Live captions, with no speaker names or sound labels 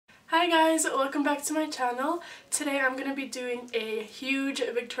Hi guys, welcome back to my channel. Today I'm going to be doing a huge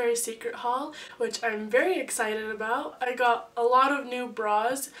Victoria's Secret haul, which I'm very excited about. I got a lot of new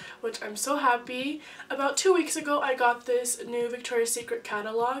bras, which I'm so happy. About 2 weeks ago I got this new Victoria's Secret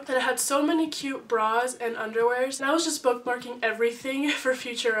catalog and it had so many cute bras and underwears, and I was just bookmarking everything for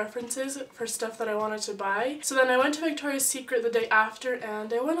future references for stuff that I wanted to buy. So then I went to Victoria's Secret the day after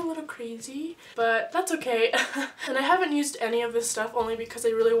and I went a little crazy, but that's okay. And I haven't used any of this stuff only because I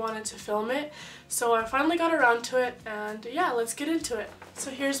really wanted to film it, so I finally got around to it, and yeah, let's get into it.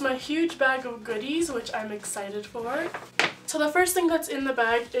 So here's my huge bag of goodies, which I'm excited for. So the first thing that's in the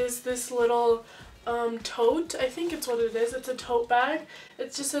bag is this little tote. I think it's what it is. It's a tote bag.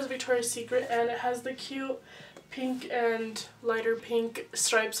 It just says Victoria's Secret and it has the cute pink and lighter pink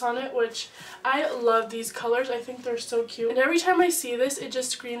stripes on it, which I love these colors. I think they're so cute, and every time I see this it just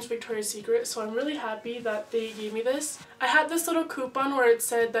screams Victoria's Secret, so I'm really happy that they gave me this. I had this little coupon where it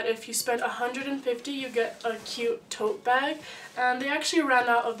said that if you spend $150 you get a cute tote bag, and they actually ran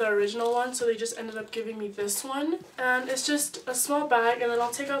out of the original one, so they just ended up giving me this one, and it's just a small bag, and then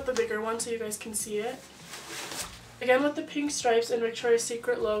I'll take out the bigger one so you guys can see it. Again with the pink stripes and Victoria's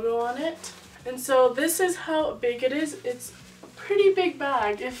Secret logo on it. And so this is how big it is. It's a pretty big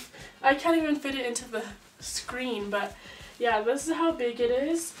bag. If I can't even fit it into the screen, but yeah, this is how big it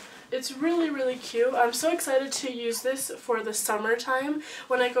is. It's really cute. I'm so excited to use this for the summertime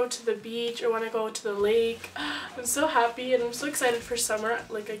when I go to the beach or when I go to the lake. I'm so happy and I'm so excited for summer.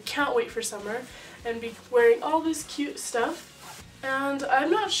 Like, I can't wait for summer and be wearing all this cute stuff. And I'm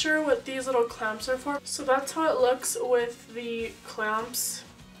not sure what these little clamps are for. So that's how it looks with the clamps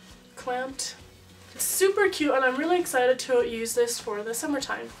clamped. It's super cute and I'm really excited to use this for the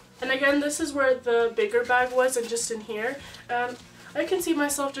summertime. And again, this is where the bigger bag was, and just in here. And I can see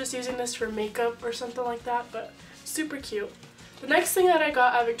myself just using this for makeup or something like that, but super cute. The next thing that I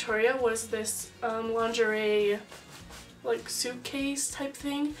got at Victoria was this lingerie like suitcase type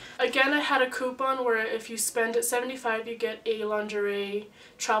thing. Again, I had a coupon where if you spend $75 you get a lingerie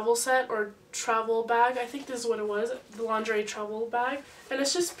travel set or travel bag. I think this is what it was, the lingerie travel bag. And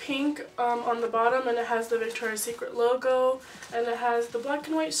it's just pink on the bottom, and it has the Victoria's Secret logo, and it has the black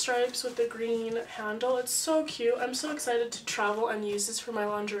and white stripes with the green handle. It's so cute. I'm so excited to travel and use this for my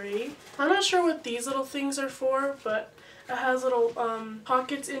lingerie. I'm not sure what these little things are for, but it has little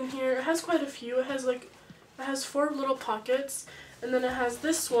pockets in here. It has quite a few. It has 4 little pockets, and then it has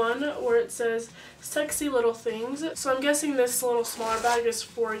this one where it says sexy little things. So I'm guessing this little smaller bag is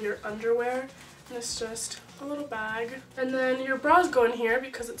for your underwear, and it's just a little bag. And then your bras go in here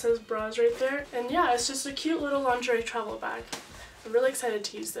because it says bras right there. And yeah, it's just a cute little lingerie travel bag. I'm really excited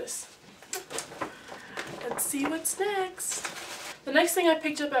to use this. Let's see what's next. The next thing I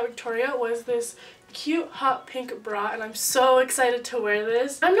picked up at Victoria was this cute hot pink bra, and I'm so excited to wear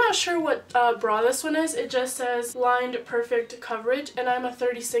this. I'm not sure what bra this one is. It just says lined perfect coverage, and I'm a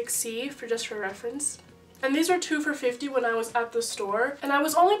 36C for reference. And these were 2 for $50 when I was at the store, and I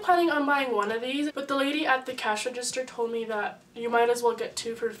was only planning on buying one of these, but the lady at the cash register told me that you might as well get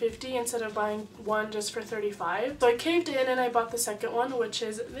 2 for $50 instead of buying one just for $35. So I caved in and I bought the second one, which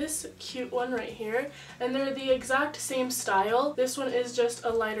is this cute one right here, and they're the exact same style. This one is just a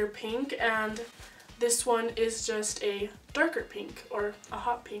lighter pink, and this one is just a darker pink, or a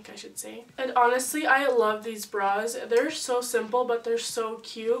hot pink I should say. And honestly, I love these bras. They're so simple, but they're so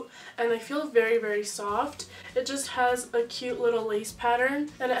cute, and they feel very soft. It just has a cute little lace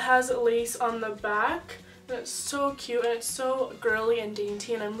pattern, and it has lace on the back, and it's so cute, and it's so girly and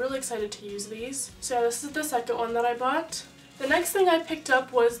dainty, and I'm really excited to use these. So yeah, this is the second one that I bought. The next thing I picked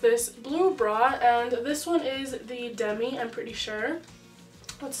up was this blue bra, and this one is the demi, I'm pretty sure.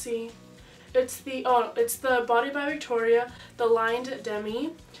 Let's see. It's the Body by Victoria, the lined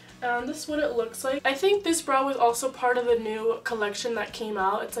demi, and this is what it looks like. I think this bra was also part of the new collection that came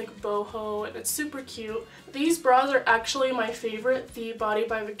out. It's like boho, and it's super cute. These bras are actually my favorite, the Body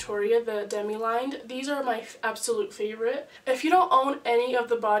by Victoria, the demi-lined. These are my absolute favorite. If you don't own any of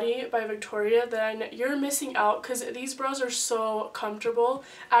the Body by Victoria, then you're missing out because these bras are so comfortable.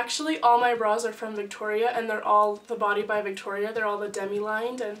 Actually, all my bras are from Victoria, and they're all the Body by Victoria. They're all the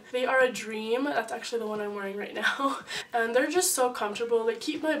demi-lined, and they are a dream. That's actually the one I'm wearing right now. And they're just so comfortable. They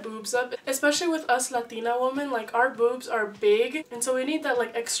keep my boobs up, especially with us Latina women. Like, our boobs are big, and so we need that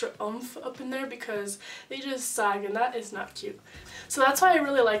like extra oomph up in there because they just sag, and that is not cute. So that's why I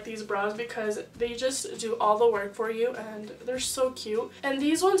really like these bras, because they just do all the work for you, and they're so cute. And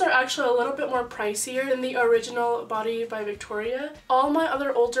these ones are actually a little bit more pricier than the original Body by Victoria. All my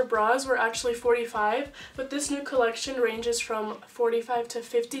other older bras were actually $45, but this new collection ranges from $45 to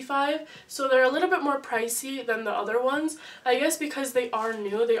 $55, so they're a little bit more pricey than the other ones. I guess because they are new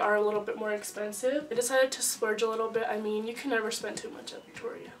new, they are a little bit more expensive. I decided to splurge a little bit. I mean, you can never spend too much at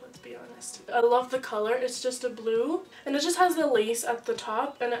Victoria, let's be honest. I love the color. It's just a blue, and it just has the lace at the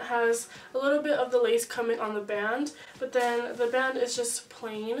top, and it has a little bit of the lace coming on the band, but then the band is just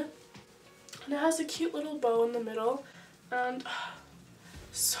plain, and it has a cute little bow in the middle, and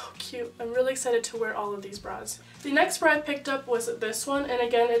so cute. I'm really excited to wear all of these bras. The next bra I picked up was this one, and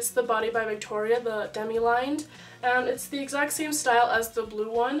again it's the Body by Victoria, the demi-lined, and it's the exact same style as the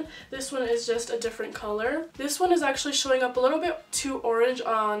blue one. This one is just a different color. This one is actually showing up a little bit too orange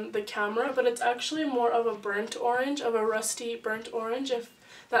on the camera, but it's actually more of a burnt orange, of a rusty burnt orange, if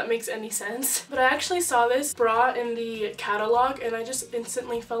that makes any sense. But I actually saw this bra in the catalog and I just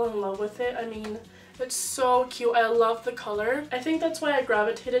instantly fell in love with it. I mean, it's so cute. I love the color. I think that's why I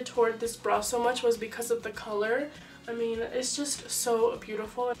gravitated toward this bra so much, was because of the color. I mean, it's just so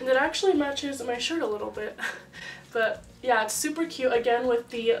beautiful, and it actually matches my shirt a little bit. But yeah, it's super cute, again with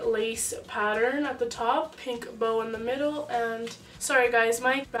the lace pattern at the top, pink bow in the middle, and sorry guys,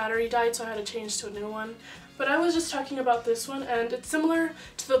 my battery died so I had to change to a new one. But I was just talking about this one, and it's similar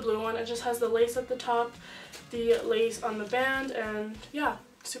to the blue one. It just has the lace at the top, the lace on the band, and yeah,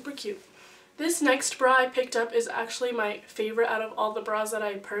 super cute. This next bra I picked up is actually my favorite out of all the bras that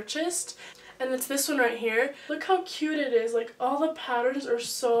I purchased, and it's this one right here. Look how cute it is. Like, all the patterns are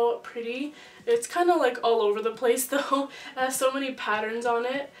so pretty. It's kind of like all over the place though. It has so many patterns on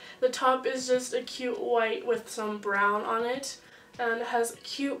it. The top is just a cute white with some brown on it, and it has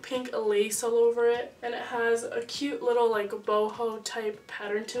cute pink lace all over it, and it has a cute little like boho type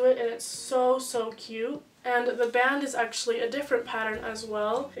pattern to it, and it's so cute. And the band is actually a different pattern as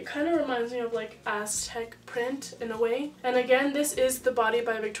well. It kind of reminds me of like Aztec print in a way. And again, this is the Body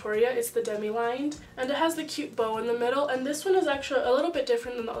by Victoria. It's the demi-lined, and it has the cute bow in the middle, and this one is actually a little bit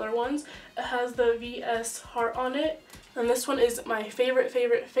different than the other ones. It has the VS heart on it, and this one is my favorite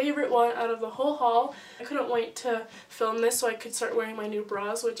one out of the whole haul. I couldn't wait to film this so I could start wearing my new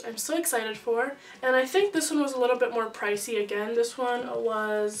bras, which I'm so excited for. And I think this one was a little bit more pricey again. This one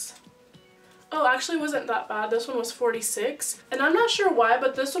was... oh, actually it wasn't that bad. This one was $46, and I'm not sure why,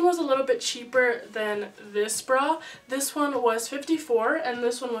 but this one was a little bit cheaper than this bra. This one was $54 and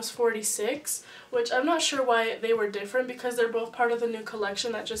this one was $46, which I'm not sure why they were different, because they're both part of the new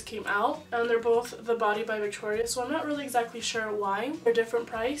collection that just came out, and they're both the Body by Victoria, so I'm not really exactly sure why they're different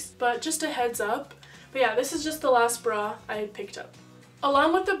price, but just a heads up. But yeah, this is just the last bra I picked up.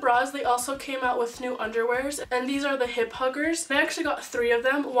 Along with the bras, they also came out with new underwears, and these are the hip huggers. I actually got 3 of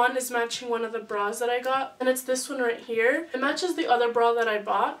them. One is matching one of the bras that I got, and it's this one right here. It matches the other bra that I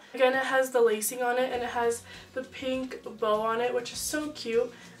bought. Again, it has the lacing on it, and it has the pink bow on it, which is so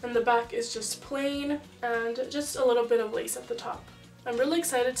cute, and the back is just plain, and just a little bit of lace at the top. I'm really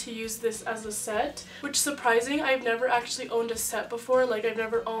excited to use this as a set, which is surprising. I've never actually owned a set before. Like, I've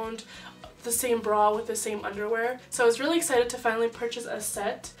never owned the same bra with the same underwear, so I was really excited to finally purchase a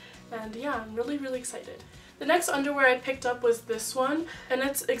set, and yeah, I'm really excited. The next underwear I picked up was this one, and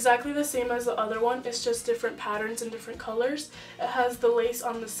it's exactly the same as the other one. It's just different patterns and different colors. It has the lace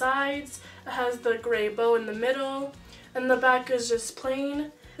on the sides, it has the gray bow in the middle, and the back is just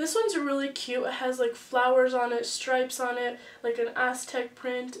plain. This one's really cute. It has like flowers on it, stripes on it, like an Aztec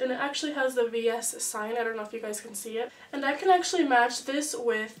print, and it actually has the VS sign. I don't know if you guys can see it. And I can actually match this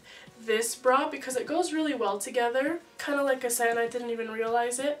with this bra because it goes really well together, kind of like I said, and I didn't even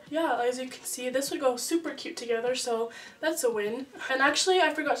realize it. Yeah, as you can see, this would go super cute together, so that's a win. And actually,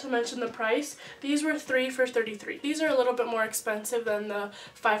 I forgot to mention the price. These were 3 for $33. These are a little bit more expensive than the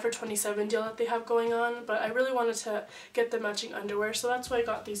 5 for $27 deal that they have going on, but I really wanted to get the matching underwear, so that's why I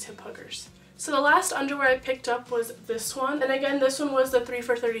got these hip huggers. So the last underwear I picked up was this one, and again, this one was the 3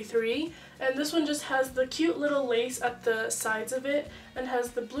 for $33, and this one just has the cute little lace at the sides of it, and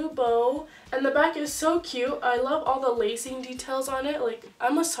has the blue bow, and the back is so cute. I love all the lacing details on it. Like,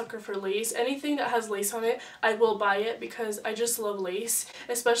 I'm a sucker for lace. Anything that has lace on it, I will buy it because I just love lace,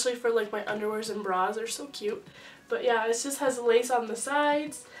 especially for like my underwears and bras. They're so cute. But yeah, it just has lace on the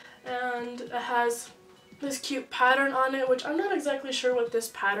sides, and it has this cute pattern on it, which I'm not exactly sure what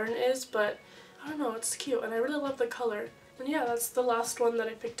this pattern is, but I don't know, it's cute, and I really love the color. And yeah, that's the last one that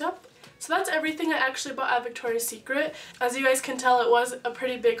I picked up. So that's everything I actually bought at Victoria's Secret. As you guys can tell, it was a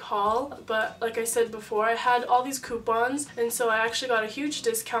pretty big haul, but like I said before, I had all these coupons, and so I actually got a huge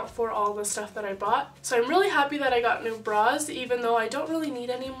discount for all the stuff that I bought. So I'm really happy that I got new bras, even though I don't really need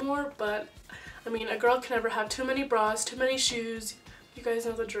any more, but I mean, a girl can never have too many bras, too many shoes. You guys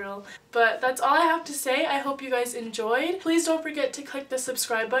know the drill. But that's all I have to say. I hope you guys enjoyed. Please don't forget to click the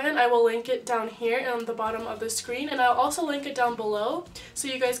subscribe button. I will link it down here on the bottom of the screen, and I'll also link it down below so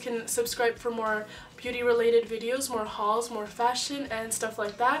you guys can subscribe for more beauty related videos, more hauls, more fashion and stuff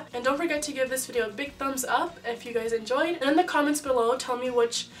like that. And don't forget to give this video a big thumbs up if you guys enjoyed. And in the comments below, tell me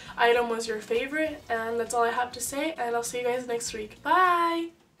which item was your favorite. And that's all I have to say, and I'll see you guys next week. Bye!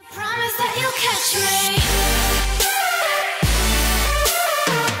 Promise that you'll catch me.